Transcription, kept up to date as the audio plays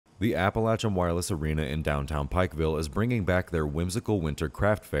The Appalachian Wireless Arena in downtown Pikeville is bringing back their Whimsical Winter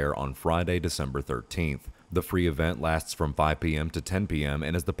Craft Fair on Friday, December 13th. The free event lasts from 5 p.m. to 10 p.m.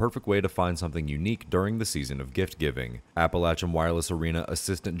 and is the perfect way to find something unique during the season of gift giving. Appalachian Wireless Arena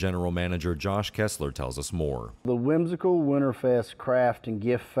Assistant General Manager Josh Kessler tells us more. The Whimsical Winterfest Craft and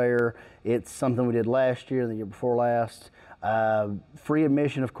Gift Fair, it's something we did last year, the year before last. Free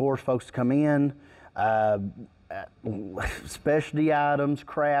admission, of course, folks to come in. Specialty items,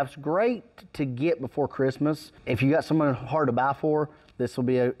 crafts, great to get before Christmas. If you got someone hard to buy for, this will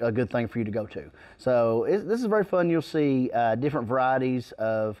be a good thing for you to go to. So this is very fun. You'll see different varieties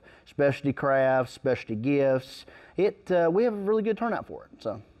of specialty crafts, specialty gifts. We have a really good turnout for it.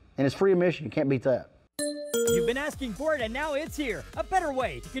 And it's free admission. You can't beat that. You've been asking for it, and now it's here. A better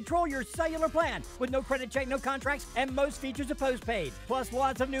way to control your cellular plan with no credit check, no contracts, and most features are postpaid. Plus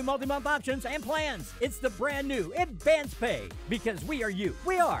lots of new multi-month options and plans. It's the brand new Advance Pay, because we are you.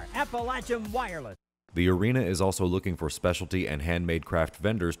 We are Appalachian Wireless. The arena is also looking for specialty and handmade craft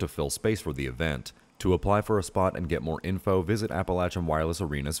vendors to fill space for the event. To apply for a spot and get more info, visit Appalachian Wireless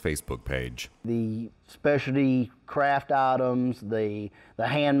Arena's Facebook page. The specialty craft items, the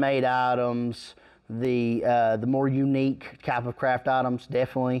handmade items, the more unique type of craft items,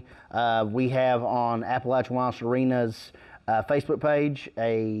 definitely. We have on Appalachian Wireless Arena's Facebook page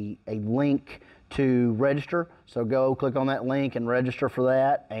a link to register. So go click on that link and register for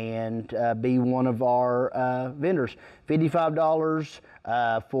that and be one of our vendors. $55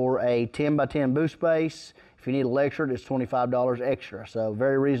 for a 10 by 10 booth space. If you need a lecture, it's $25 extra. So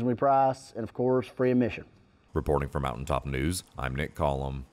very reasonably priced, and of course, free admission. Reporting for Mountaintop News, I'm Nick Collum.